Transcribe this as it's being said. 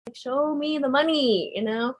Show me the money,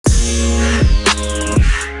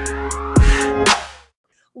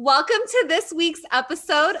 Welcome to this week's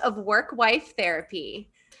episode of Work Wife Therapy.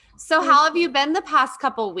 So how have you been the past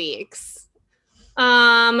couple weeks?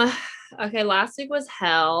 Okay, last week was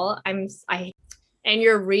hell. And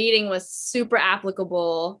your reading was super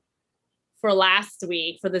applicable for last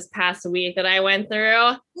week, for this past week that I went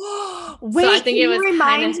through. Wait, so I think it was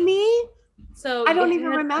remind me? So I don't even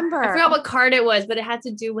remember. I forgot what card it was, but it had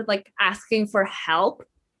to do with like asking for help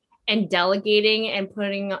and delegating and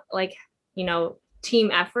putting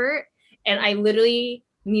team effort. And I literally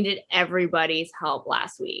needed everybody's help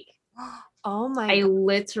last week. Oh my God.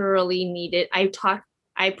 Literally needed. At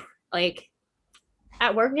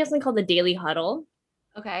work we have something called the daily huddle.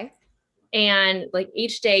 Okay. And like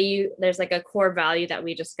each day there's like a core value that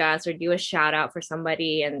we discuss or do a shout out for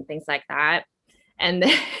somebody and things like that. And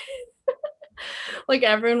then like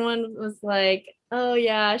everyone was like, oh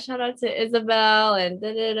yeah, shout out to Isabel and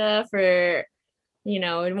for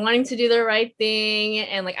wanting to do the right thing.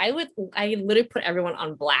 And like I literally put everyone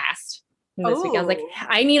on blast this week. I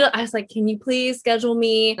was like, can you please schedule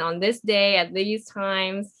me on this day at these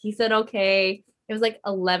times? He said okay. It was like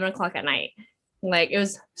 11 o'clock at night. Like it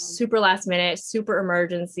was super last minute, super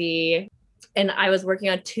emergency. And I was working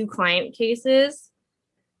on 2 client cases,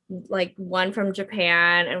 like one from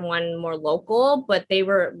Japan and one more local, but they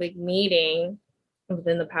were like meeting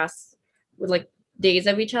within the past like days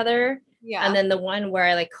of each other. Yeah. And then the one where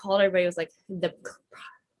I like called everybody was like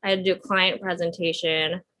I had to do a client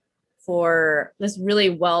presentation for this really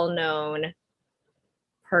well-known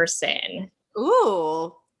person.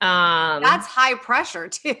 Ooh. That's high pressure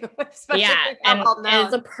too. Yeah. And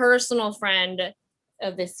it's a personal friend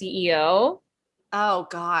of the CEO. Oh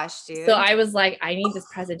gosh, dude. So I was like, I need this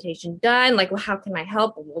presentation done. Like, well, how can I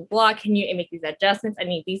help? Blah, blah, blah. Can you make these adjustments? I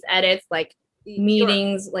need these edits, like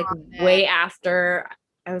meetings, like way after.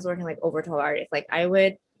 I was working like over 12 hours. Like I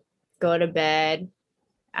would go to bed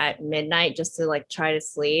at midnight just to like try to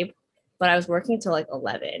sleep. But I was working till like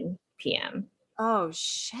 11 p.m. Oh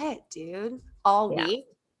shit, dude. All week?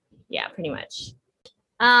 Yeah, pretty much.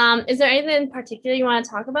 Is there anything in particular you want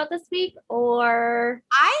to talk about this week or?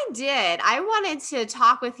 I did. I wanted to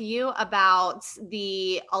talk with you about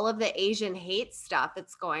all of the Asian hate stuff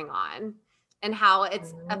that's going on and how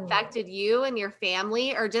it's affected you and your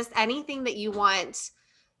family, or just anything that you want,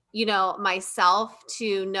 myself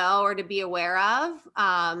to know or to be aware of.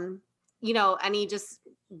 Any just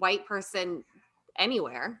white person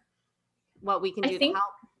anywhere, what we can do to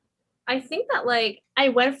help. I think that like I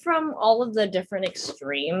went from all of the different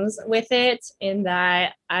extremes with it, in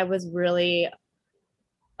that I was really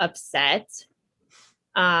upset.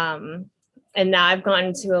 And now I've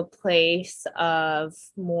gotten to a place of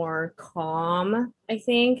more calm, I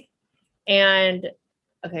think. And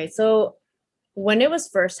okay, so when it was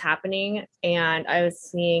first happening and I was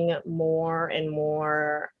seeing more and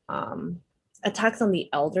more attacks on the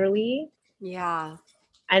elderly. Yeah.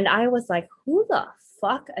 And I was like, who the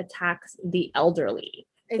fuck attacks the elderly?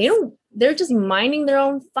 They're just minding their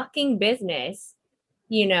own fucking business,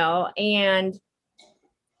 and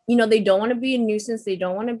they don't want to be a nuisance. They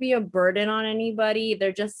don't want to be a burden on anybody.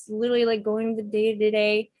 They're just literally like going the day to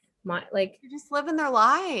day, like you're just living their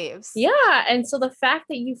lives. Yeah. And so the fact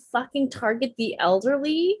that you fucking target the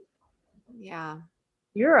elderly, yeah,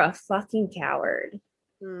 you're a fucking coward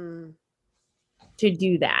to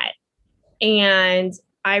do that. And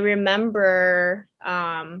I remember,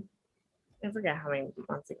 I forget how many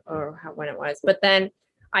months ago or when it was, but then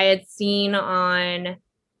I had seen on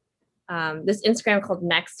this Instagram called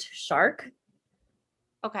Next Shark.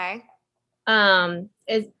 Okay. That's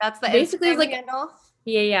the basically Instagram like handle?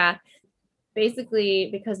 Yeah. Basically,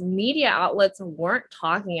 because media outlets weren't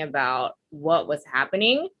talking about what was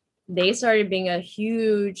happening, they started being a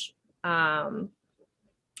huge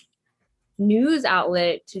news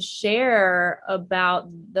outlet to share about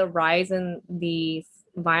the rise in the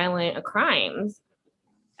violent crimes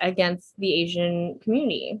against the Asian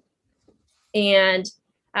community. And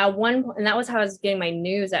at one point, and that was how I was getting my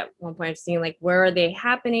news at one point, of seeing like, where are they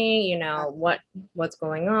happening? What's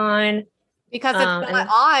going on? Because it's not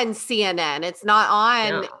on CNN. It's not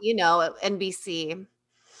on, NBC.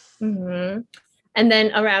 Mm-hmm. And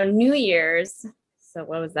then around New Year's, so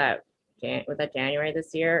what was that? Was that January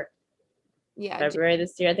this year? Yeah. February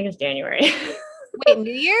this year? I think it's January. Wait,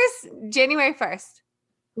 New Year's? January 1st.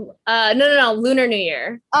 No. Lunar New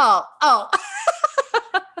Year. Oh.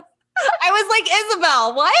 I was like,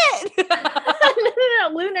 Isabel, what? No,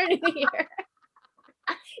 Lunar New Year.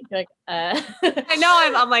 You're like, I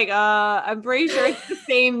know. I'm like, I'm pretty sure it's the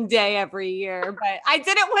same day every year, but I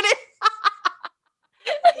didn't want it.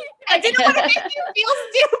 I didn't want to make you feel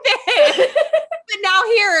stupid. But now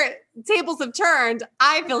here, tables have turned.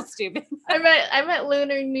 I feel stupid. I meant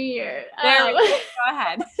Lunar New Year. There we go. Go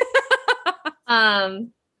ahead.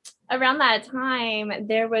 Around that time,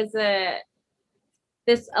 there was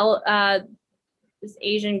this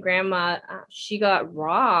Asian grandma. She got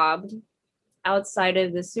robbed outside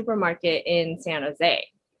of the supermarket in San Jose.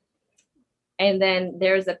 And then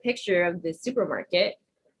there's a picture of the supermarket,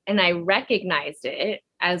 and I recognized it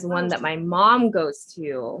as one that my mom goes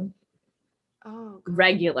to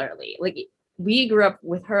regularly. Like we grew up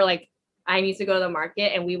with her, like I used to go to the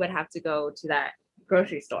market and we would have to go to that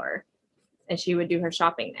grocery store and she would do her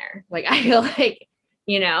shopping there. Like I feel like,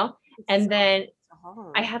 and then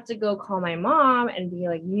I have to go call my mom and be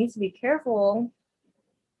like, you need to be careful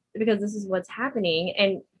because this is what's happening.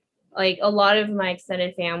 And like a lot of my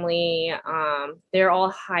extended family, they're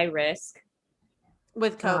all high risk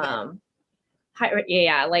with COVID.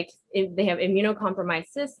 Like they have immunocompromised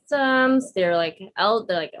systems. They're like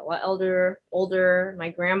older. My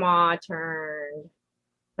grandmother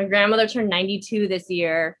turned 92 this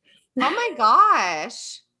year. Oh my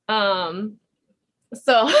gosh.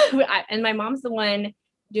 So and my mom's the one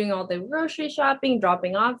doing all the grocery shopping,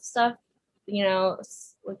 dropping off stuff,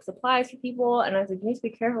 like supplies for people. And I was like, you need to be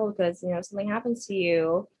careful because if something happens to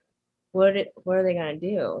you, what are they gonna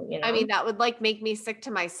do? I mean, that would like make me sick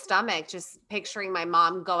to my stomach, just picturing my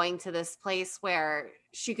mom going to this place where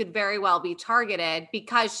she could very well be targeted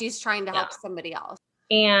because she's trying to help somebody else.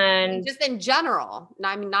 And just in general,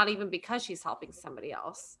 I mean, not even because she's helping somebody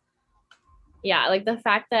else. Yeah, like the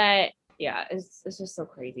fact that it's just so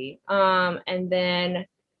crazy. And then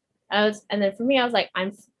for me, I was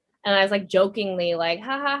like jokingly like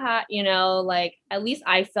ha ha ha, like at least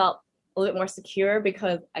I felt a little bit more secure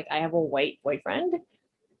because like I have a white boyfriend,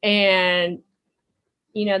 and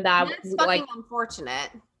that's fucking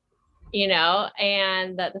unfortunate,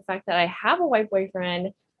 and that the fact that I have a white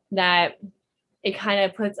boyfriend, that it kind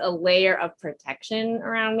of puts a layer of protection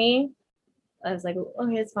around me. I was like,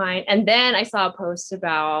 okay, it's fine. And then I saw a post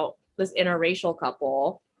about this interracial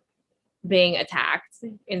couple being attacked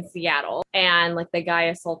in Seattle, and like the guy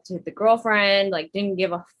assaulted the girlfriend, like didn't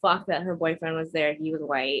give a fuck that her boyfriend was there. He was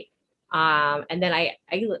white. And then I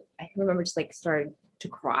remember just like started to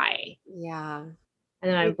cry. Yeah. And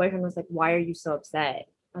then my boyfriend was like, why are you so upset?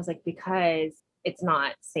 I was like, because it's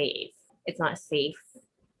not safe. It's not safe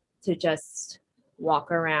to just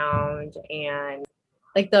walk around, and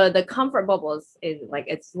like the comfort bubbles is like,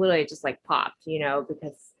 it's literally just like popped,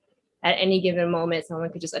 because at any given moment, someone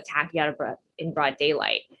could just attack you in broad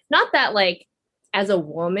daylight. Not that like as a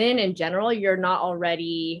woman in general, you're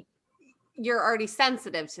already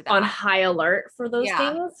sensitive to that, on high alert for those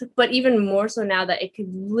things, but even more so now that it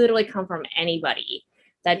could literally come from anybody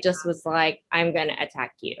that just was like, I'm going to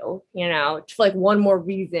attack you, just like one more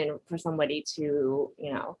reason for somebody to,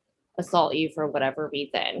 assault you for whatever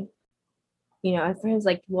reason. I have friends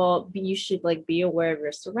like, well, you should like be aware of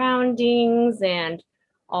your surroundings and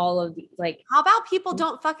all of these, like, how about people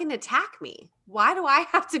don't fucking attack me? Why do I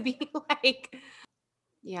have to be like,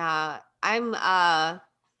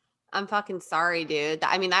 I'm fucking sorry, dude.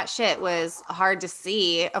 I mean, that shit was hard to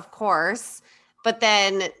see, of course. But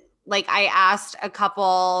then like I asked a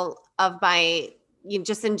couple of my,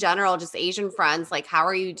 just in general, just Asian friends, like, how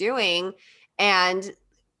are you doing? And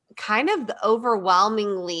kind of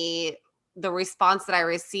overwhelmingly, the response that I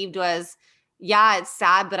received was, yeah, it's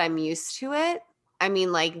sad, but I'm used to it. I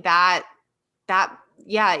mean, like that,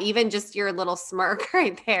 even just your little smirk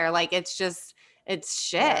right there, like it's shit.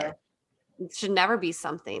 Yeah. It should never be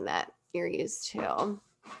something that you're used to.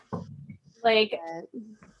 Like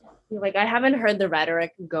I haven't heard the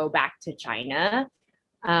rhetoric go back to China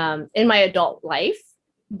in my adult life,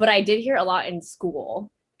 but I did hear a lot in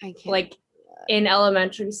school. Like in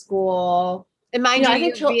elementary school. And mind you,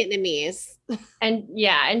 you're Vietnamese.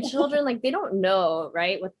 And children, like, they don't know,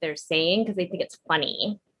 right, what they're saying because they think it's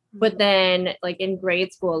funny. But then, like, in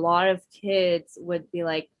grade school, a lot of kids would be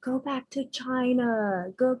like, go back to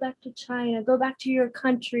China, go back to your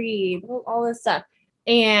country, all this stuff.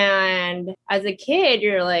 And as a kid,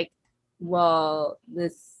 you're like, well,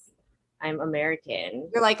 I'm American.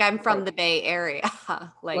 You're like, I'm from the Bay Area.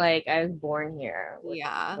 like I was born here.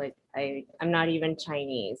 Yeah. Like I'm not even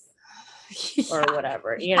Chinese. Or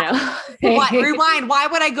whatever, Rewind. Why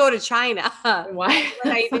would I go to China? Why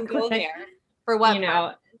would I even go there? For what?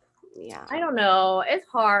 Yeah. I don't know. It's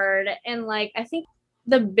hard. And like, I think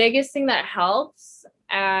the biggest thing that helps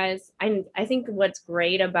I think what's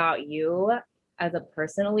great about you as a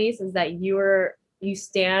person, Elise, is that you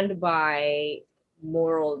stand by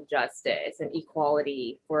moral justice and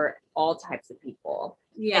equality for all types of people.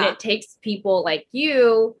 Yeah. And it takes people like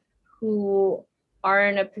you who are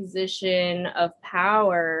in a position of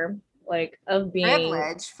power, like of being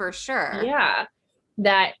privilege for sure. yeah,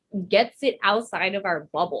 that gets it outside of our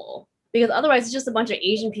bubble. Because otherwise it's just a bunch of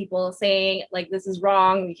Asian people saying like this is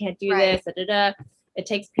wrong, we can't do Right. this, da, da, da. It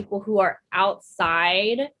takes people who are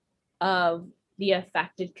outside of the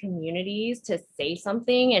affected communities to say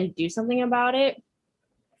something and do something about it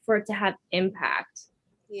for it to have impact.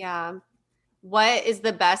 Yeah. What is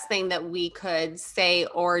the best thing that we could say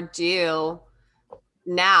or do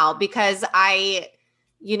now? Because I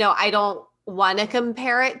don't want to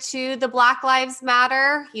compare it to the Black Lives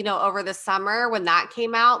Matter, over the summer when that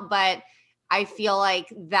came out, but I feel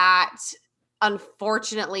like that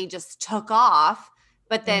unfortunately just took off.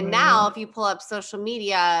 But then now, if you pull up social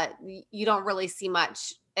media, you don't really see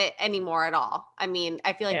much anymore at all. I mean,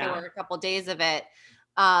 I feel like there were a couple days of it.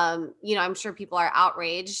 I'm sure people are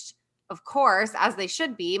outraged, of course, as they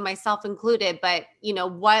should be, myself included. But,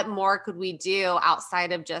 what more could we do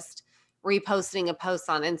outside of just reposting a post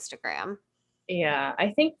on Instagram? Yeah,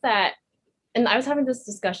 I think that, and I was having this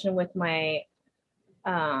discussion with my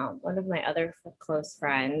one of my other close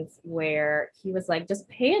friends where he was like, just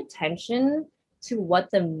pay attention to what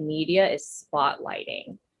the media is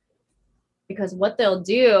spotlighting, because what they'll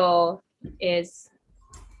do is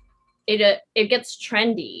it gets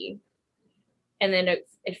trendy and then it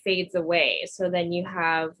fades away. So then you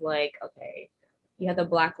have like, okay, you had the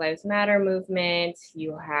Black Lives Matter movement,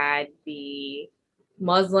 you had the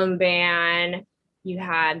Muslim ban, you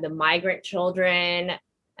had the migrant children,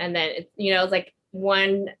 and then it's like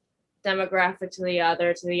one demographic to the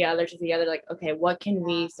other, to the other, to the other. Like, okay, what can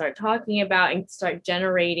we start talking about and start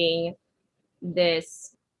generating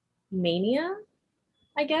this mania,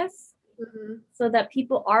 I guess, so that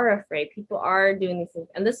people are afraid, people are doing these things.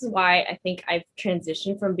 And this is why I think I've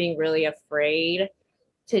transitioned from being really afraid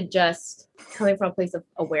to just coming from a place of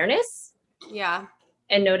awareness. Yeah.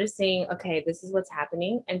 And noticing, okay, this is what's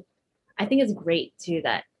happening. And I think it's great too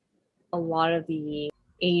that a lot of the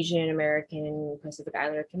Asian American Pacific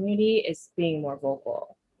Islander community is being more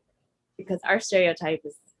vocal, because our stereotype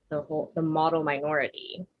is the model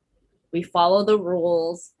minority. We follow the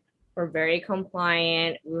rules. We're very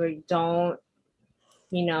compliant. We don't,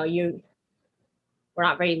 we're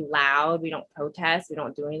not very loud. We don't protest. We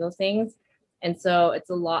don't do any of those things. And so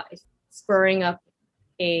it's a lot spurring up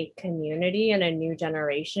a community and a new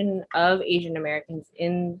generation of Asian Americans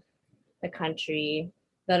in the country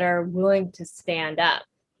that are willing to stand up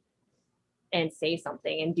and say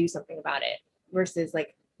something and do something about it, versus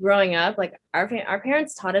like growing up, like our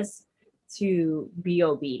parents taught us to be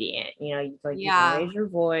obedient. You don't raise your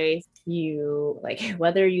voice, you like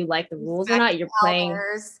whether you like the rules or not, you're playing.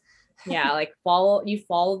 Like follow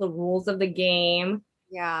the rules of the game.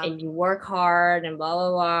 Yeah. And you work hard and blah,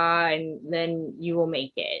 blah, blah, and then you will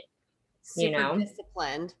make it. Super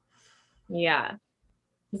disciplined. Yeah.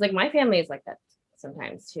 It's like my family is like that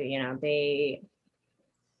sometimes too. They,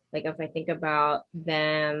 like, if I think about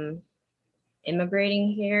them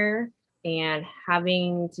immigrating here and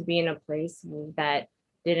having to be in a place that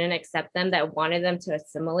didn't accept them, that wanted them to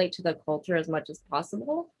assimilate to the culture as much as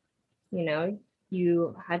possible,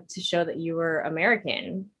 you had to show that you were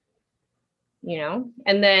American.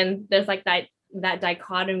 And then there's like that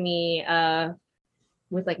dichotomy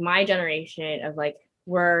with like my generation of like,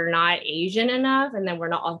 we're not Asian enough, and then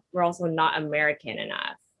we're also not American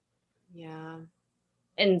enough. Yeah.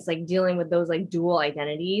 And it's like dealing with those like dual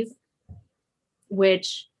identities,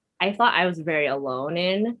 which I thought I was very alone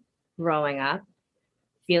in growing up,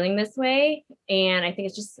 feeling this way. And I think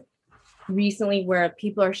it's just recently where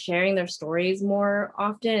people are sharing their stories more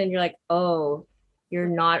often, and you're like, oh, you're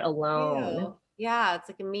not alone. Yeah, it's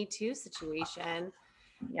like a Me Too situation.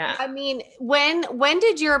 Yeah. I mean, when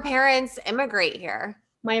did your parents immigrate here?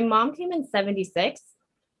 My mom came in 1976.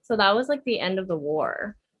 So that was like the end of the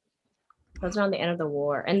war. That was around the end of the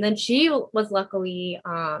war. And then she was luckily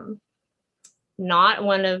not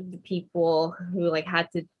one of the people who like had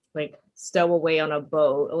to like stow away on a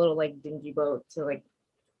boat, a little like dingy boat to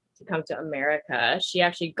come to America.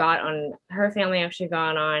 Her family actually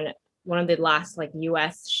got on one of the last like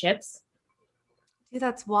US ships. Dude,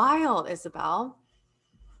 that's wild, Isabel.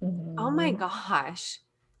 Mm-hmm. Oh my gosh.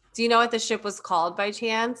 Do you know what the ship was called by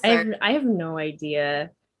chance? I have no idea.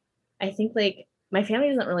 I think like my family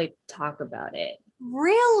doesn't really talk about it.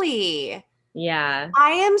 Really? Yeah.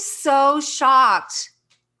 I am so shocked.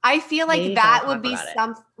 I feel like that would be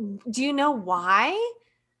Do you know why?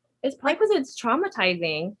 It's probably because it's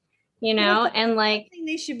traumatizing, and like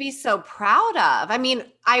they should be so proud of. I mean,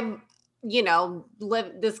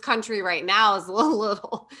 live this country right now is a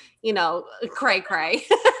little, cray cray.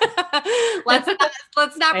 let's not,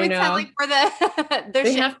 let's not I pretend know. like we're the They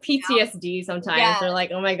shit. have PTSD sometimes. Yeah, They're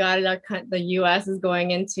like, oh my God, the US is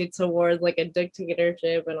going towards like a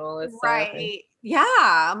dictatorship and all this stuff. And right. Yeah.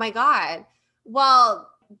 Oh my God. Well,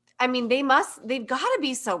 I mean, they've got to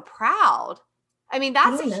be so proud. I mean,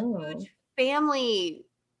 I that's a don't huge know. family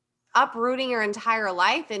uprooting your entire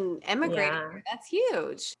life and emigrating Yeah. here. That's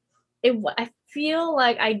huge. I feel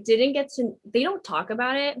like I didn't get to, they don't talk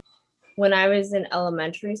about it when I was in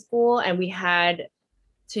elementary school and we had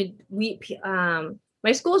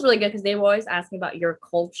my school was really good because they were always asking about your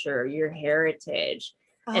culture, your heritage.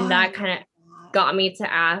 And Oh, that kind of got me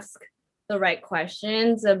to ask the right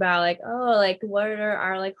questions about like, oh, like what are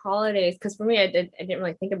our like holidays? Because for me, I didn't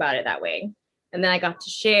really think about it that way. And then I got to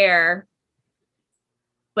share,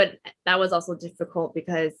 but that was also difficult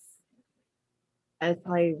because I was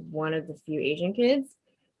probably one of the few Asian kids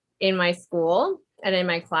in my school and in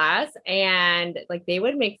my class. And like they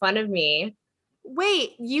would make fun of me.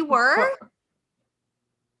 wait, you were?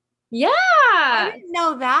 Yeah. I didn't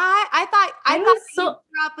know that. I I thought was that you so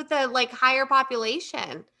grew up with a like higher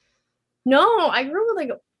population. No, I grew up with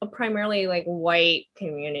like a primarily like white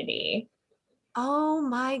community. Oh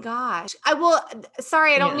my gosh. I will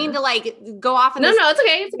sorry, I don't mean Yeah. to like go off in No, this no, it's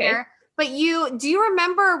okay. It's okay. here, but do you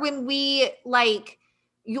remember when we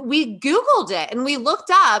Googled it and we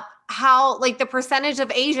looked up how like the percentage of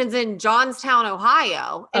Asians in Johnstown,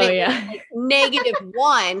 Ohio, and Oh it was yeah. like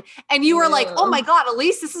 -1. And you were like, oh my No. God,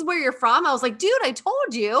 Elise, this is where you're from. I was like, dude, I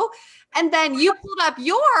told you. And then you pulled up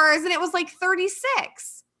yours and it was like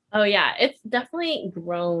 36. Oh yeah. It's definitely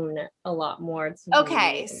grown a lot more to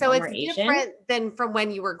Okay, be a so lot more it's Asian. different than from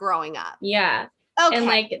when you were growing up. Yeah. And Okay.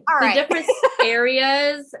 like All the right. different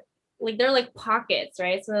areas, like they're like pockets,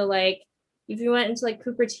 right? So like if you went into like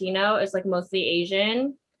Cupertino, it's like mostly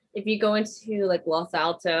Asian. If you go into like Los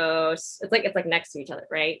Altos, it's like next to each other,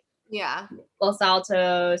 right? Yeah. Los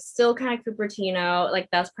Altos, still kind of Cupertino, like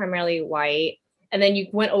that's primarily white. And then you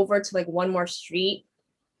went over to like one more street,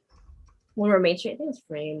 one more main street, I think it's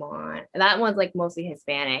Fremont. And that one's like mostly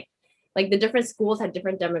Hispanic. Like the different schools had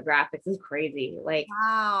different demographics. It's crazy. Like,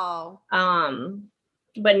 Wow. um,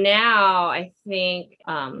 but now I think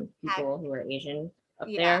Heck, people who are Asian up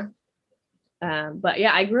yeah. there. But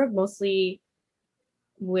yeah, I grew up mostly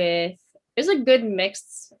with there's a good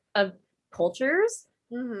mix of cultures.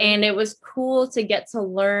 Mhm. And it was cool to get to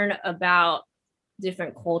learn about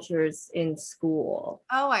different cultures in school.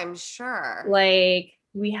 Oh, I'm sure. Like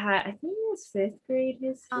we had, I think it was fifth grade Uh,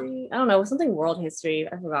 history. I don't know, something world history.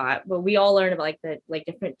 I forgot. But we all learned about like the like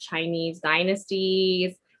different Chinese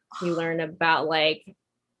dynasties. We learned about like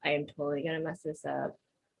I am totally gonna mess this up.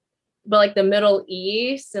 But like the Middle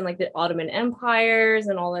East and like the Ottoman empires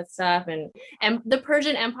and all that stuff and the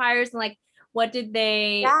Persian empires and like what did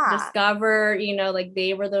they yeah. discover? You know, like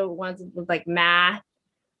they were the ones with like math.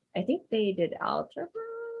 I think they did algebra.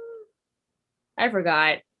 I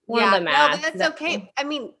forgot one of Yeah. the No, but math that's that okay. I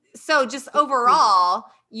mean, so just overall,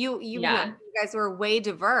 yeah, you guys were way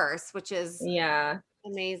diverse, which is yeah.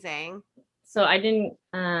 amazing. So I didn't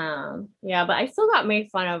yeah, but I still got made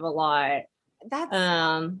fun of a lot. That's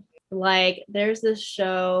Um like there's this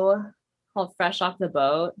show called Fresh Off the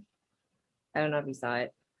Boat. I don't know if you saw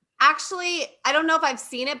it. actually, I don't know if I've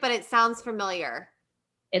seen it, but it sounds familiar.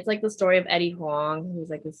 It's like the story of Eddie Huang, who's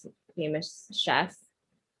like this famous chef.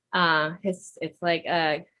 His it's like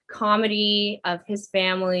a comedy of his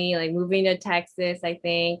family like moving to Texas, I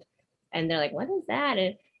think. And they're like, what is that?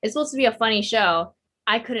 And it's supposed to be a funny show.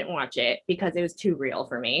 I couldn't watch it because it was too real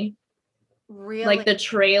for me. Like Really? the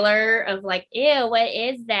trailer of like, ew, what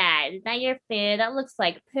is that? Is that your food? That looks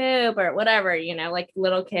like poop or whatever, like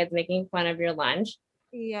little kids making fun of your lunch.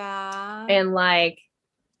 Yeah. And like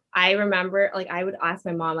I remember like I would ask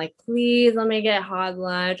my mom, like, please let me get hot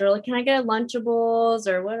lunch or like, can I get Lunchables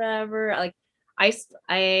or whatever? Like I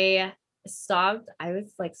stopped, I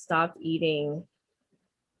was like stopped eating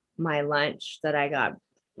my lunch that I got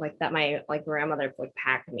like that my like grandmother like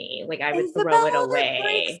packed me. Like I would throw it Isabella, that breaks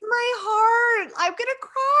away. my heart. I'm gonna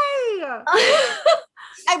cry.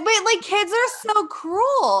 But like kids are so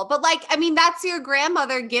cruel. But like, I mean, that's your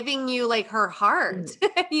grandmother giving you like her heart,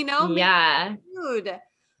 making Yeah. food.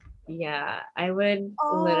 Yeah. I would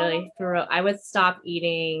Oh, literally I would stop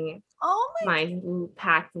eating oh my, my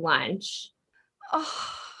packed lunch.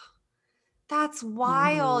 oh, that's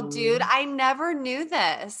wild, dude. Mhm. I never knew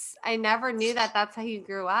this. I never knew that that's how you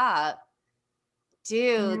grew up.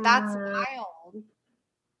 Dude, that's Yeah. wild.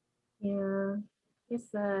 Yeah. It's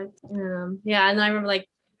that. Yeah. And then I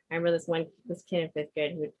remember this kid in fifth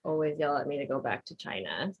grade who would always yell at me to go back to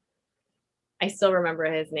China. I still remember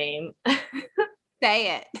his name.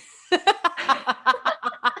 Say it.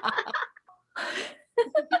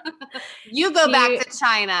 You go back to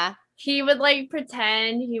China. He would like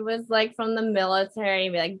pretend he was like from the military,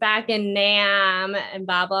 be like back in Nam and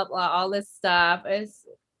blah blah blah, all this stuff. It's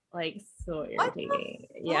like so irritating.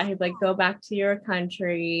 Yeah, he'd like go back to your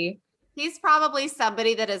country. He's probably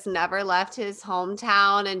somebody that has never left his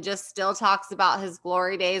hometown and just still talks about his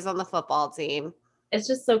glory days on the football team. It's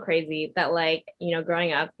just so crazy that like, you know,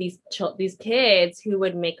 growing up, these kids who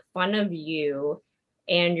would make fun of you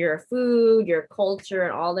and your food, your culture,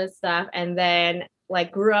 and all this stuff, and then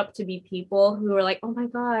like grew up to be people who are like, oh my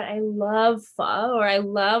god, I love pho, or I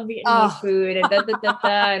love Vietnamese food, and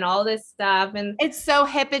and all this stuff, and it's so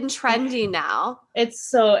hip and trendy now. It's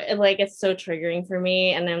so like it's so triggering for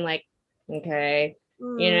me, and I'm like, okay,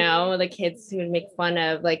 you know, the kids who would make fun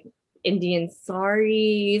of like Indian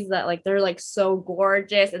saris that like they're like so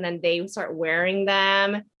gorgeous, and then they start wearing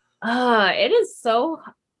them. It is so.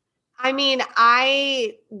 I mean,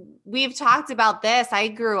 we've talked about this. I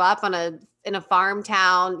grew up in a farm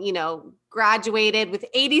town, you know, graduated with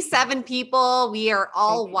 87 people. We are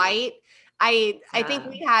all white. I think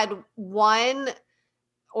we had one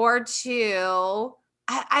or two.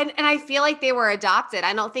 And I feel like they were adopted.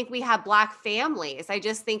 I don't think we had Black families. I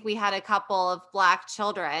just think we had a couple of Black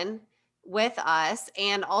children with us.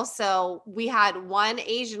 And also we had one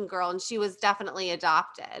Asian girl, and she was definitely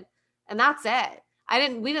adopted. And that's it.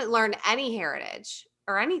 We didn't learn any heritage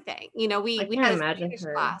or anything. You know, we had a Spanish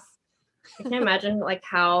class. I can't imagine like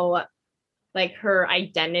how like her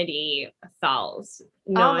identity felt.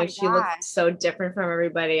 No, she looked so different from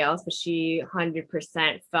everybody else, but she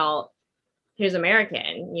 100% felt she was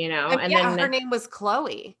American, you know. And then her name was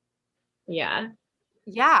Chloe. Yeah.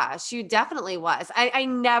 Yeah, she definitely was. I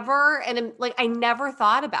never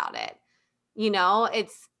thought about it. You know,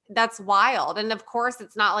 that's wild. And of course,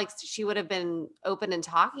 it's not like she would have been open and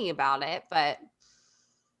talking about it, but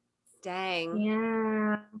dang.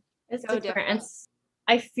 Yeah. It's so different.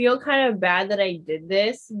 I feel kind of bad that I did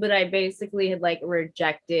this, but I basically had like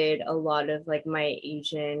rejected a lot of like my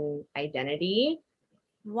Asian identity.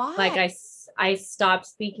 Why? Like I stopped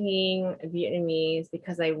speaking Vietnamese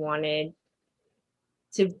because I wanted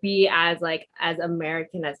to be as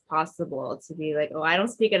American as possible, to be like, oh, I don't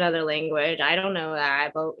speak another language, I don't know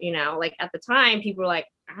that, but you know, like at the time people were like,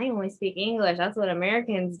 I only speak English, that's what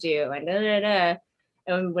Americans do, and da, da, da.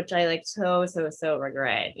 And which I like so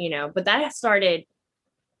regret, you know. But that started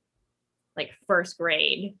like first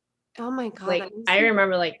grade. Oh my god. Like I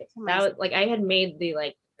remember like that was like I had made the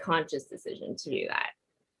like conscious decision to do that.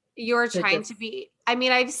 You're trying to be, I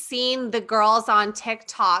mean, I've seen the girls on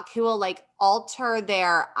TikTok who will like alter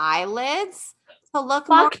their eyelids to look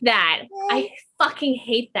Fuck that. I fucking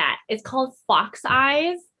hate that. It's called fox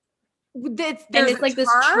eyes. And it's like this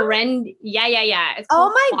trend. Yeah. It's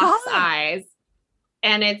called fox eyes.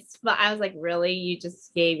 And I was like, really? You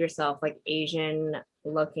just gave yourself like Asian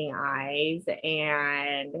looking eyes,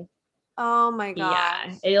 and oh my god,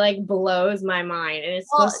 yeah, it like blows my mind. And it's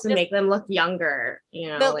supposed to make them look younger, you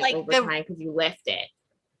know, like over time, because you lift it.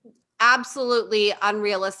 Absolutely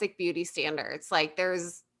unrealistic beauty standards. Like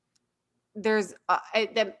there's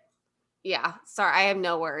yeah, sorry, I have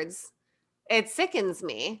no words. It sickens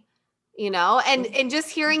me, you know. And just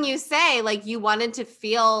hearing you say like you wanted to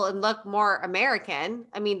feel and look more American,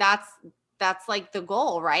 I mean, that's like the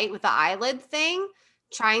goal, right? With the eyelid thing,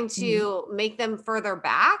 trying to make them further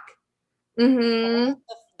back. The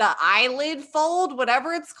eyelid fold,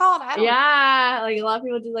 whatever it's called. I don't know. Like a lot of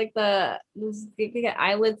people do like they get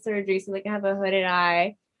eyelid surgery so they can have a hooded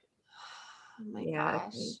eye. Oh my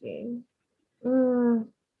gosh.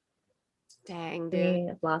 Dang,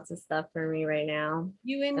 dude. Lots of stuff for me right now.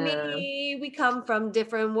 You and me, we come from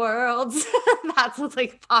different worlds. That's what's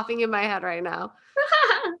like popping in my head right now.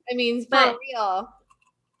 I mean, for real.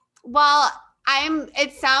 Well,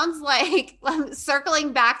 it sounds like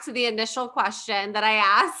circling back to the initial question that I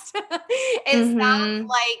asked, it sounds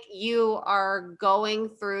like you are going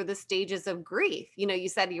through the stages of grief. You know, you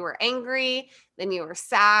said you were angry, then you were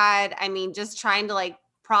sad. I mean, just trying to like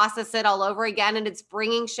process it all over again, and it's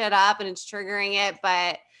bringing shit up and it's triggering it.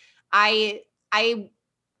 But I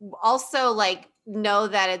also like know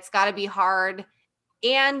that it's got to be hard,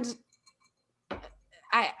 and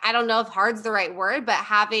I don't know if hard's the right word, but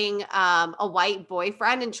having a white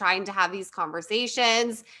boyfriend and trying to have these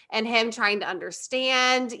conversations and him trying to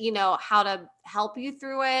understand, you know, how to help you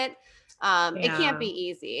through it. It can't be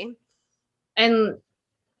easy. And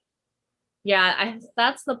yeah,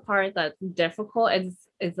 that's the part that's difficult is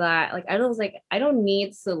that like I don't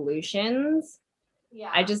need solutions.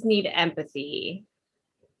 Yeah. I just need empathy.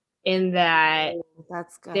 in that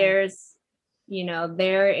That's good. there's,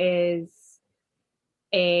 there is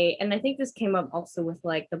and I think this came up also with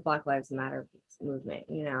like the Black Lives Matter movement,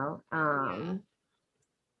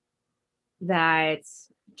 that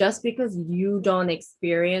just because you don't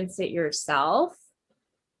experience it yourself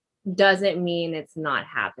doesn't mean it's not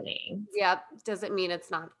happening. Yep. Doesn't mean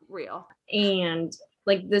it's not real. And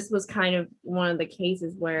like, this was kind of one of the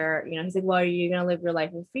cases where, he's like, well, are you going to live your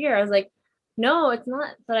life in fear? I was like, no, it's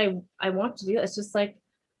not that I want to do it. It's just like,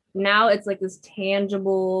 now it's like this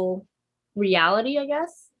tangible reality, I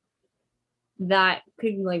guess, that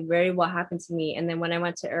could like very well happen to me. And then when I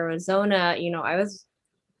went to Arizona, I was,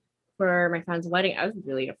 for my friend's wedding, I was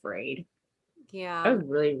really afraid. Yeah. I was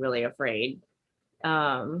really, really afraid.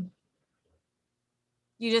 I'm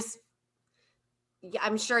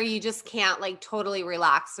sure you just can't like totally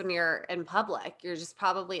relax when you're in public. You're just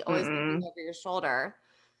probably always looking over your shoulder.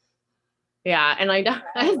 Yeah, and I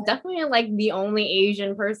was definitely like the only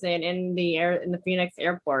Asian person in the Phoenix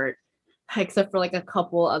airport, except for like a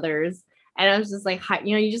couple others. And I was just like,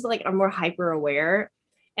 you just like are more hyper aware.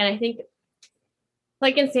 And I think,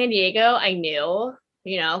 like in San Diego, I knew,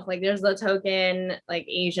 like there's the token like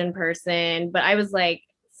Asian person, but I was like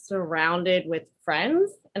surrounded with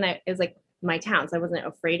friends, and it was like my town, so I wasn't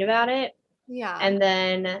afraid about it. Yeah. And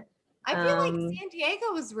then I feel like San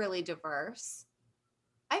Diego was really diverse.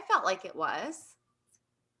 I felt like it was.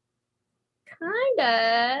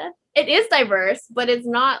 Kinda. It is diverse, but it's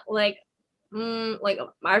not like like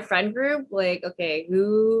our friend group, like, okay,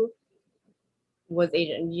 who was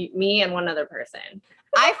Asian? Me and one other person.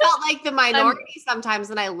 I felt like the minority sometimes,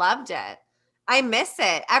 and I loved it. I miss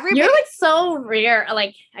it. Everybody, you're like so rare.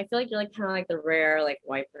 Like, I feel like you're like kind of like the rare like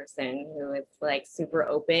white person who is like super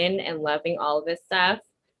open and loving all of this stuff.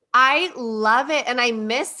 I love it and I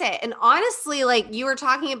miss it. And honestly, like you were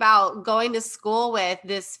talking about going to school with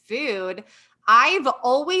this food, I've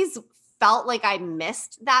always felt like I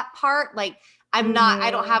missed that part. Like I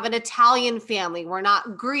don't have an Italian family. We're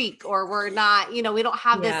not Greek, or we're not, we don't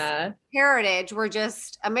have this heritage. We're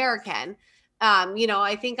just American.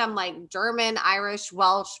 I think I'm like German, Irish,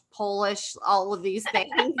 Welsh, Polish, all of these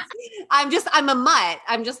things. I'm a mutt.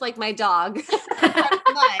 I'm just like my dog.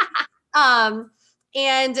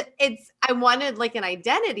 And I wanted like an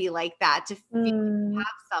identity like that to have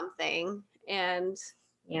something. And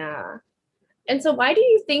yeah. And so why do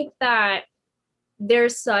you think that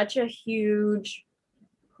there's such a huge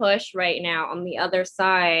push right now on the other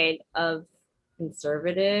side of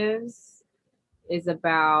conservatives is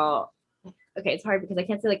about, okay, it's hard because I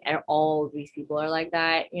can't say like all of these people are like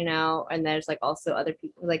that, and there's like also other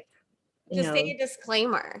people like, just say a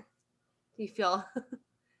disclaimer. Do you feel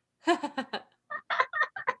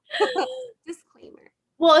disclaimer?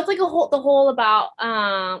 Well, it's like the whole about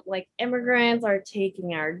like immigrants are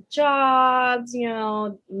taking our jobs,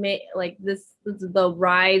 like this the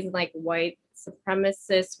rise in like white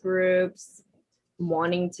supremacist groups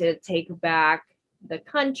wanting to take back the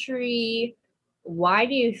country. Why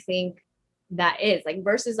do you think that is? Like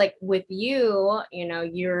versus like with you,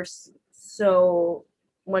 you're so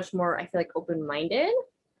much more, I feel like, open-minded.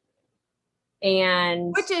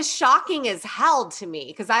 And which is shocking as hell to me,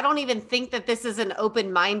 because I don't even think that this is an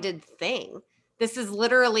open-minded thing. This is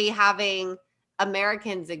literally having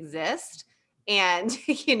Americans exist and,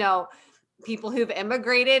 people who've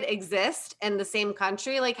immigrated exist in the same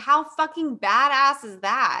country. Like, how fucking badass is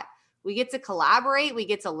that? We get to collaborate. We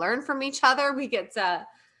get to learn from each other. We get to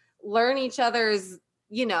learn each other's,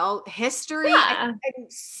 history. yeah. I'm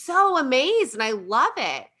so amazed and I love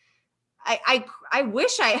it. I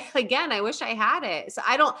wish I had it. So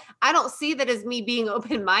I don't see that as me being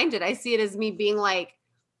open-minded. I see it as me being like,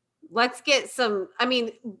 let's get some,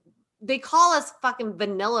 they call us fucking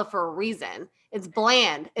vanilla for a reason. It's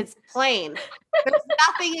bland. It's plain. There's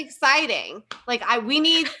nothing exciting. Like we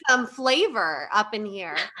need some flavor up in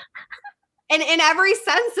here. And in every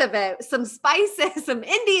sense of it, some spices, some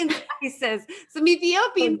Indian spices, some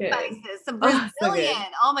Ethiopian spices, some Brazilian.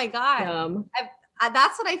 Oh my God.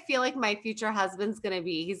 That's what I feel like my future husband's going to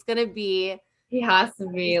be. He has to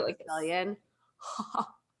be like Brazilian.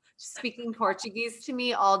 Speaking Portuguese to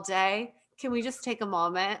me all day. Can we just take a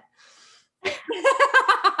moment?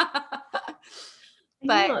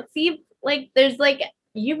 But see, like there's like,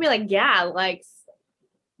 you'd be like, yeah, like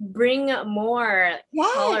bring more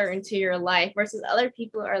color into your life, versus other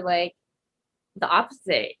people are like the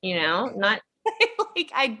opposite, not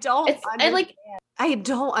like I don't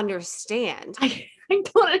understand. I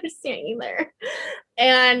don't understand either.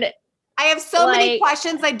 And I have so many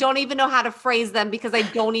questions. I don't even know how to phrase them because I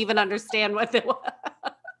don't even understand what they were.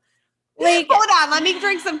 Like, hold on, let me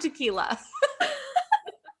drink some tequila.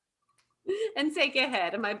 and take a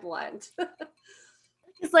hit. Am I blunt?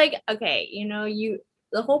 It's like, okay,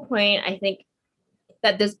 the whole point I think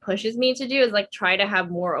that this pushes me to do is like try to have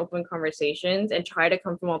more open conversations and try to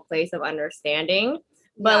come from a place of understanding.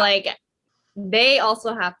 But like they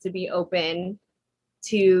also have to be open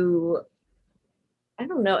to, I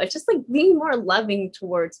don't know, it's just like being more loving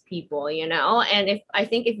towards people, And if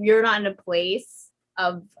you're not in a place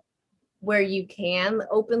of where you can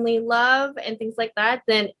openly love and things like that,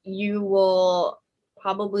 then you will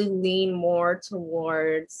probably lean more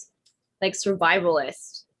towards like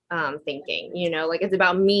survivalist thinking, like it's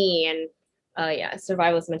about me and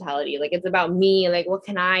survivalist mentality. Like it's about me, like what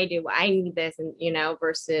can I do? I need this, and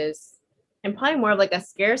versus and probably more of like a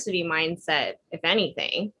scarcity mindset, if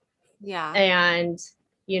anything. Yeah. And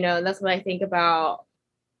that's what I think about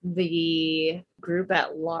the group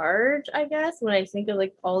at large, I guess, when I think of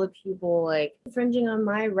like all the people like infringing on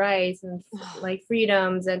my rights and like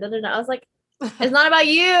freedoms and I was like, it's not about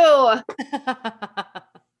you.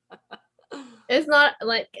 It's not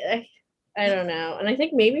like, I don't know. And I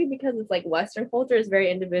think maybe because it's like Western culture is very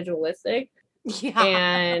individualistic. Yeah.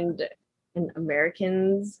 And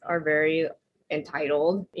Americans are very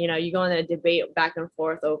entitled. You go in a debate back and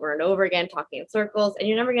forth over and over again, talking in circles, and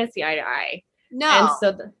you're never going to see eye to eye. No. And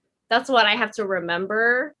so that's what I have to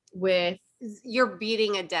remember with. You're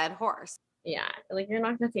beating a dead horse. Yeah. Like you're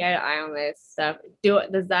not going to see eye to eye on this stuff.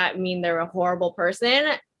 Does that mean they're a horrible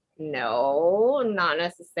person? No, not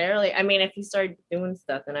necessarily. I mean, if you start doing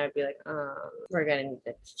stuff, then I'd be like, we're going to need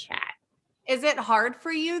to chat. Is it hard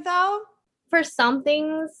for you though? For some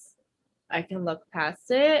things, I can look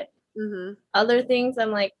past it. Mm-hmm. Other things,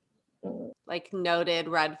 I'm like noted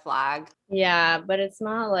red flag. Yeah, but it's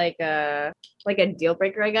not like a deal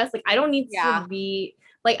breaker, I guess. Like I don't need to be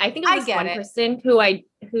like, I think of this one person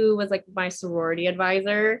who was like my sorority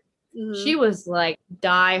advisor. Mm-hmm. She was like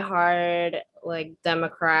diehard like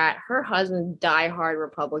Democrat. Her husband's diehard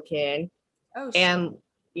Republican. Oh, and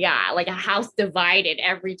yeah, like a house divided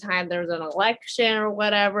every time there was an election or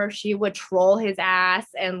whatever. She would troll his ass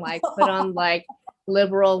and like put on like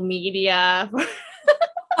liberal media.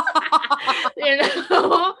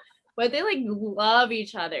 But they like love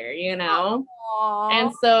each other, Aww.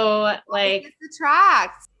 And so like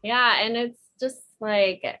attracts. Yeah, and it's just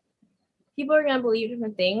like people are gonna believe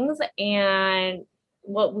different things, and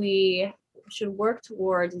what we should work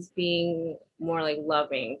towards is being more like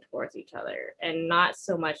loving towards each other and not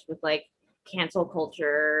so much with like cancel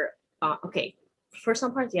culture. Okay, for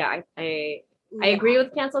some parts, yeah, I agree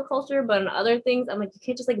with cancel culture, but on other things, I'm like, you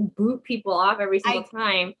can't just like boot people off every single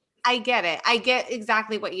time. I get it. I get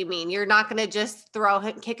exactly what you mean. You're not going to just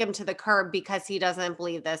kick him to the curb because he doesn't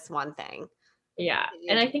believe this one thing. Yeah.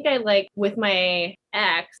 And I think I like with my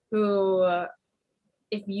ex who,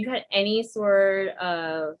 if you had any sort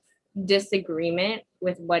of disagreement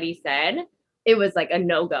with what he said, it was like a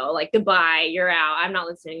no-go, like goodbye, you're out. I'm not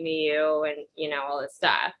listening to you. And all this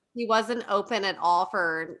stuff. He wasn't open at all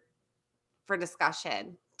for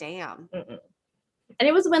discussion. Damn. Mm-mm. And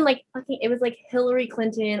it was when like it was like Hillary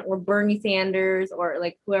Clinton or Bernie Sanders or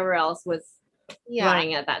like whoever else was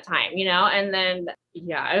running at that time, and then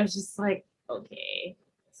I was just like, okay.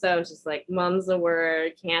 So it's just like mum's the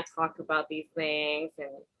word, can't talk about these things, and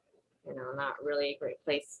not really a great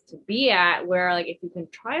place to be at, where like if you can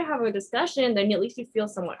try to have a discussion, then at least you feel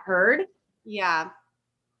somewhat heard. Yeah.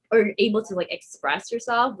 Or you're able to like express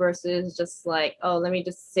yourself versus just like, oh, let me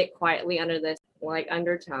just sit quietly under this like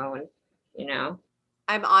undertone,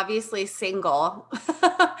 I'm obviously single.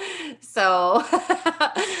 So,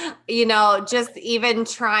 just even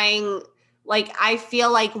trying, like, I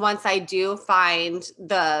feel like once I do find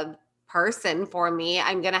the person for me,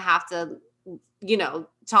 I'm going to have to,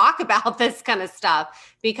 talk about this kind of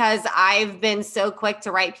stuff, because I've been so quick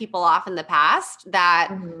to write people off in the past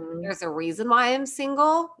that there's a reason why I'm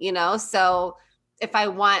single, so if I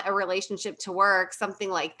want a relationship to work, something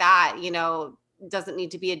like that, doesn't need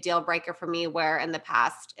to be a deal breaker for me, where in the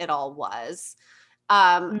past it all was.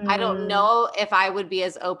 I don't know if I would be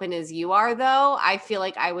as open as you are, though. I feel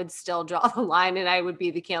like I would still draw the line and I would be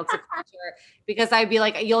the cancel culture, because I'd be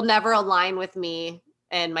like, you'll never align with me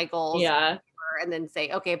and my goals. Yeah. And then say,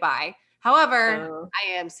 okay, bye. However,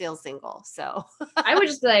 I am still single. So I would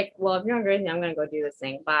just be like, well, if you're not agree with me, I'm going to go do this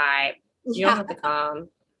thing. Bye. You don't have to come.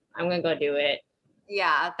 I'm going to go do it.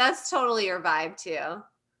 Yeah, that's totally your vibe too.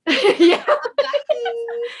 Yeah.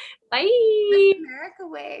 Bye. America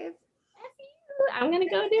wave. I'm gonna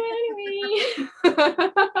go do it anyway.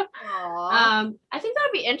 I think that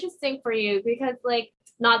would be interesting for you, because like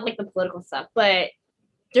not like the political stuff, but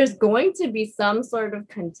there's going to be some sort of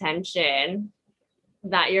contention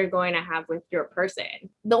that you're going to have with your person.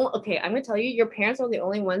 Okay, I'm gonna tell you, your parents are the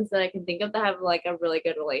only ones that I can think of that have like a really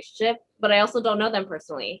good relationship, but I also don't know them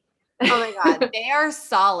personally. Oh my God, they are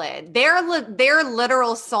solid. They're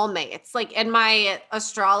literal soulmates. Like in my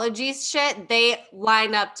astrology shit, they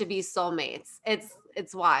line up to be soulmates.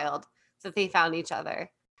 It's wild that they found each other.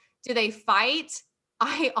 Do they fight?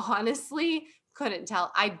 I honestly couldn't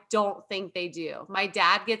tell. I don't think they do. My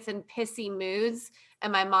dad gets in pissy moods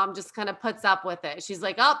and my mom just kind of puts up with it. She's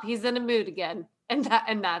like, "Oh, he's in a mood again." And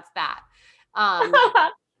that's that.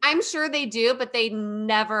 I'm sure they do, but they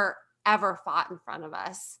never ever fought in front of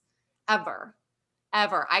us. Ever.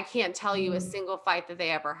 Ever. I can't tell you a single fight that they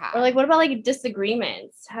ever had. Or like, what about like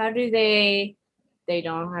disagreements? How do they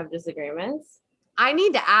don't have disagreements? I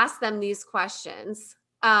need to ask them these questions.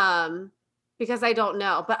 Because I don't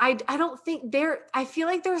know, but I don't think I feel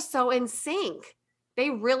like they're so in sync. They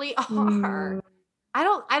really are. I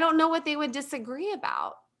don't know what they would disagree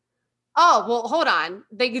about. Oh, well, hold on.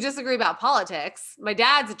 They could disagree about politics. My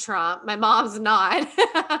dad's a Trump, my mom's not.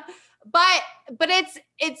 but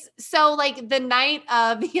it's so like the night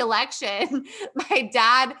of the election, my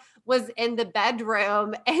dad was in the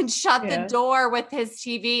bedroom and shut the door with his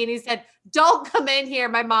TV and he said, "Don't come in here."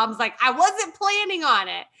 My mom's like, "I wasn't planning on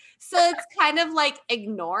it." So it's kind of like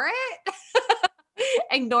ignore it.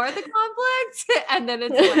 Ignore the conflict and then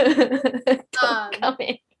it's like, come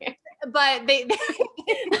in here. But they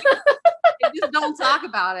just don't talk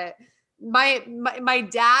about it. My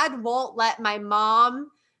dad won't let my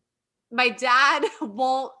dad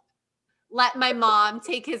won't let my mom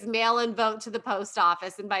take his mail-in vote to the post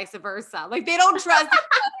office and vice versa. Like they don't trust each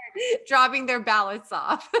other dropping their ballots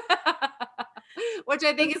off. Which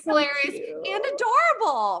I think is so hilarious and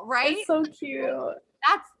adorable, right? It's so cute.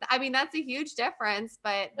 That's a huge difference,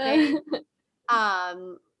 but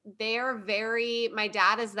they're very, my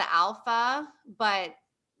dad is the alpha, but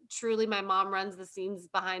truly my mom runs the scenes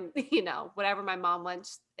behind, whatever my mom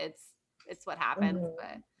wants, it's what happens.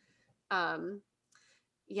 But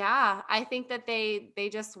yeah, I think that they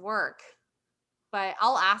just work, but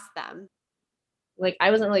I'll ask them. Like I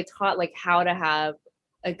wasn't really taught like how to have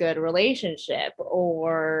a good relationship,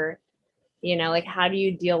 or like how do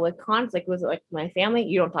you deal with conflict with like my family?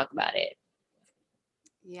 You don't talk about it.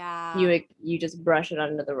 Yeah. You just brush it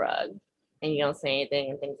under the rug and you don't say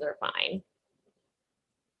anything and things are fine.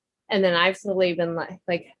 And then I've slowly been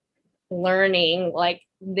like learning, like,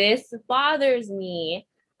 this bothers me.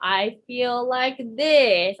 I feel like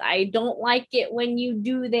this. I don't like it when you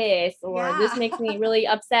do this, or this makes me really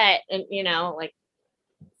upset. And like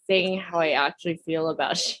saying how I actually feel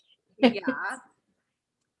about shit. Yeah.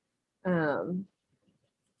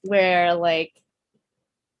 Where like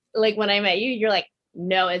when I met you, you're like,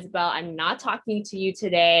 "No, Isabel, I'm not talking to you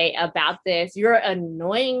today about this. You're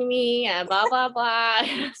annoying me," and blah, blah, blah. And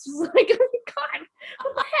I was just like, oh my God,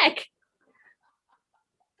 what the heck?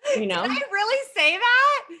 Did I really say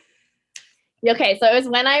that? Okay, so it was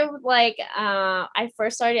when I was like, I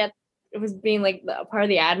first started it was being like part of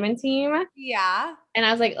the admin team. Yeah. And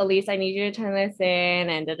I was like, "Elise, I need you to turn this in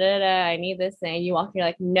and I need this thing." You walk in, you're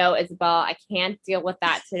like, "No, Isabel, I can't deal with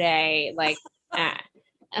that today." Like, I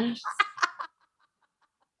was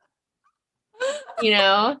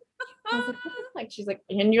like, "What the fuck?" She's like,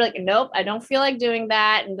 and you're like, "Nope, I don't feel like doing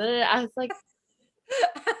that." And I was like,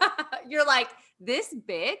 you're like, "This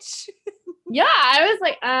bitch." Yeah, I was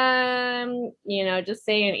like, just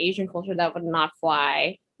saying in Asian culture that would not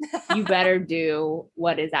fly. You better do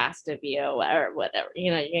what is asked of you, or whatever.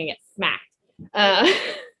 You're gonna get smacked.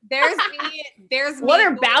 There's me. What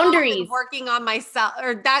are boundaries? Working on myself,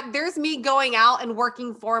 or that there's me going out and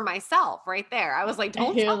working for myself right there. I was like,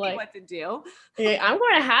 "Don't tell me what to do." I'm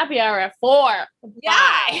going to happy hour at 4. Yeah.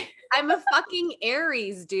 Bye. I'm a fucking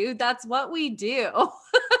Aries, dude. That's what we do.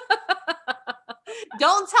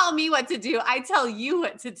 Don't tell me what to do. I tell you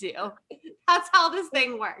what to do. That's how this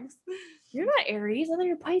thing works. You're not Aries. I thought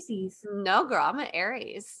you're Pisces. No, girl, I'm an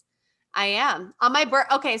Aries. I am on my birth.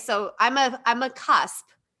 Okay, so I'm a cusp.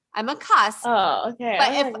 I'm a cusp. Oh, okay.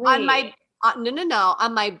 But if on my no,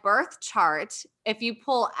 on my birth chart, if you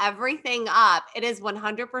pull everything up, it is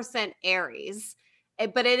 100% Aries.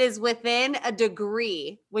 But it is within a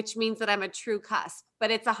degree, which means that I'm a true cusp.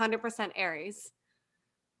 But it's 100% Aries.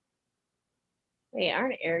 Wait,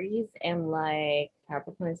 aren't Aries and like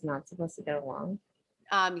Capricorns not supposed to get along?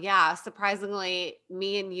 Yeah, surprisingly,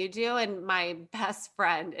 me and you do, and my best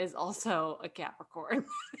friend is also a Capricorn.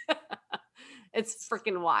 It's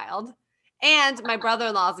freaking wild. And my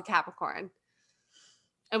brother-in-law is a Capricorn.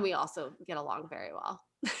 And we also get along very well.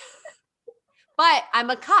 But I'm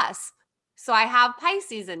a cusp. So I have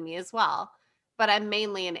Pisces in me as well, but I'm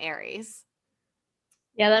mainly an Aries.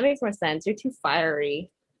 Yeah, that makes more sense. You're too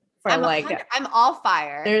fiery for like. I'm all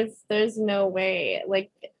fire. There's no way.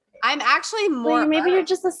 Like, I'm actually more. Maybe you're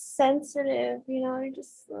just a sensitive. You're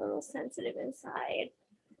just a little sensitive inside.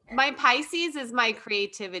 My Pisces is my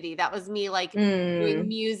creativity. That was me like doing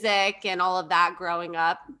music and all of that growing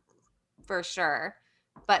up, for sure.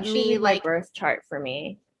 But you me like my birth chart for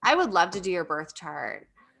me. I would love to do your birth chart.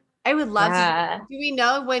 I would love to. Do we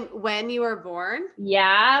know when you were born?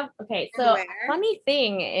 Yeah. Okay. So funny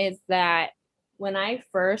thing is that when I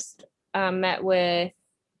first met with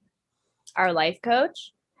our life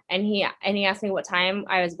coach, and he asked me what time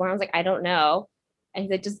I was born, I was like, I don't know. And he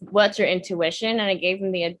said, just what's your intuition? And I gave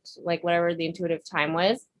him the like whatever the intuitive time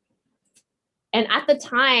was. And at the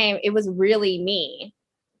time, it was really me.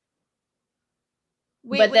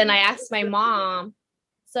 But then I asked my mom.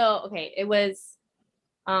 So okay, it was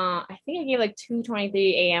I think I gave like 2:23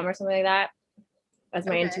 a.m. or something like that as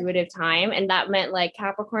my intuitive time. And that meant like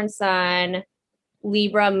Capricorn sun,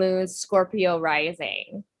 Libra moon, Scorpio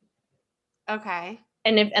rising. Okay.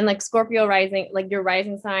 And like Scorpio rising, like your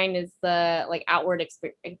rising sign is the like outward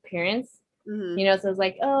appearance. So it's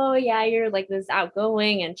like, oh yeah, you're like this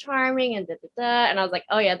outgoing and charming and da da da. And I was like,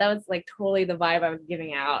 oh yeah, that was like totally the vibe I was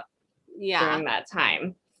giving out during that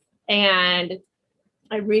time. And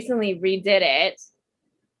I recently redid it,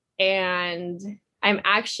 and I'm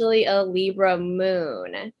actually a Libra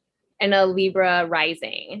moon and a Libra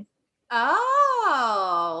rising.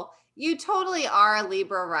 Oh, you totally are a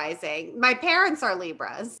Libra rising. My parents are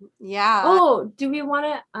Libras. Yeah. Oh, do we want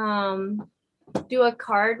to do a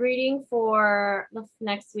card reading for the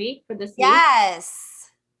next week, for this week? Yes.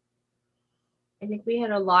 I think we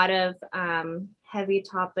had a lot of heavy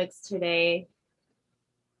topics today.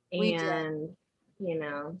 We did.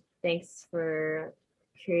 Thanks for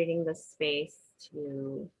creating the space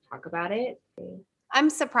to talk about it.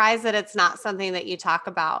 I'm surprised that it's not something that you talk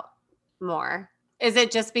about more. Is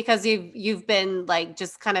it just because you've been like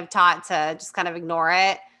just kind of taught to just kind of ignore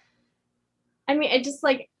it? I mean, it just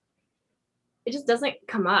doesn't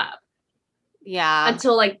come up. Yeah.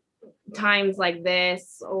 Until like times like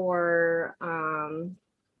this, or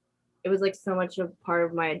it was like so much of part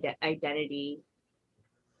of my identity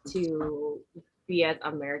to be as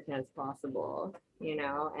American as possible,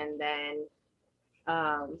 and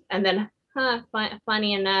then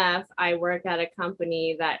funny enough, I work at a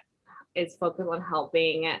company that is focused on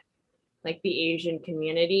helping like the Asian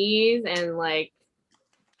communities, and like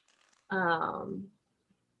I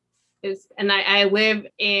live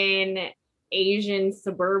in Asian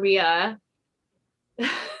suburbia,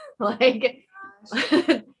 like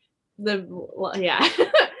yeah.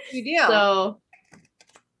 You do. So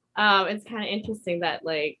it's kind of interesting that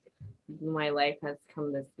like my life has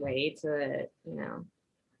come this way to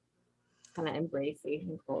kind of embrace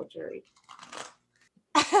Asian culture.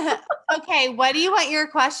 Okay, what do you want your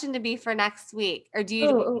question to be for next week? Or do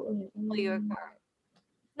you pull you a card?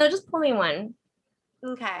 No, just pull me one.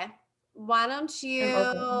 Okay. Why don't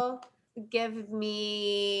you give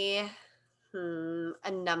me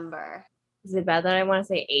a number? Is it bad that I want to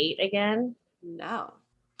say 8 again? No.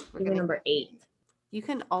 Give me number 8. You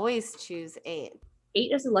can always choose 8.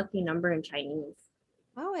 8 is a lucky number in Chinese.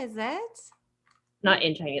 Oh, is it? Not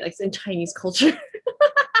in Chinese, like in Chinese culture.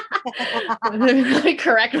 Let me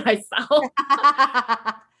correct myself.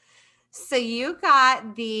 So you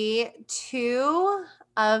got the 2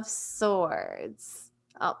 of Swords.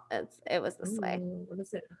 Oh, it was this way. What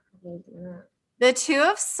is it? The 2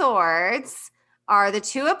 of Swords are the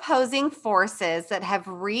 2 opposing forces that have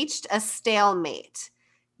reached a stalemate.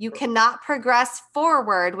 You cannot progress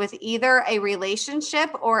forward with either a relationship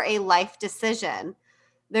or a life decision.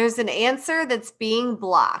 There's an answer that's being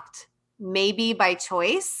blocked, maybe by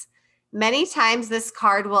choice. Many times this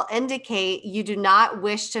card will indicate you do not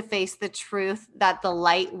wish to face the truth that the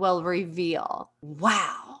light will reveal.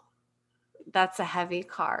 Wow. That's a heavy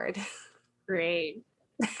card. Great.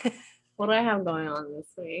 What do I have going on this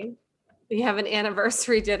week? You have an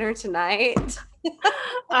anniversary dinner tonight.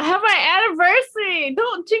 I have my anniversary.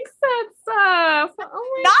 Don't jinx that stuff.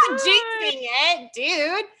 Oh my God. Jinxing it,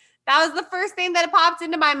 dude. That was the first thing that popped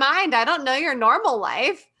into my mind. I don't know your normal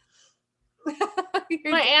life.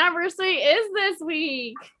 My anniversary is this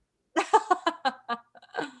week.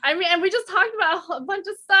 I mean, and we just talked about a bunch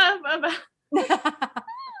of stuff about.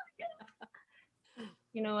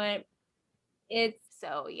 You know what? It's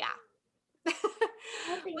so yeah.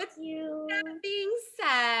 With you. That being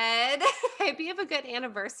said, I hope you have a good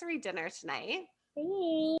anniversary dinner tonight.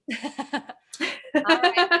 All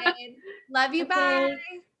right. Love you. Bye.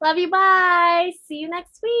 Love you. Bye. See you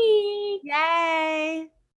next week. Yay.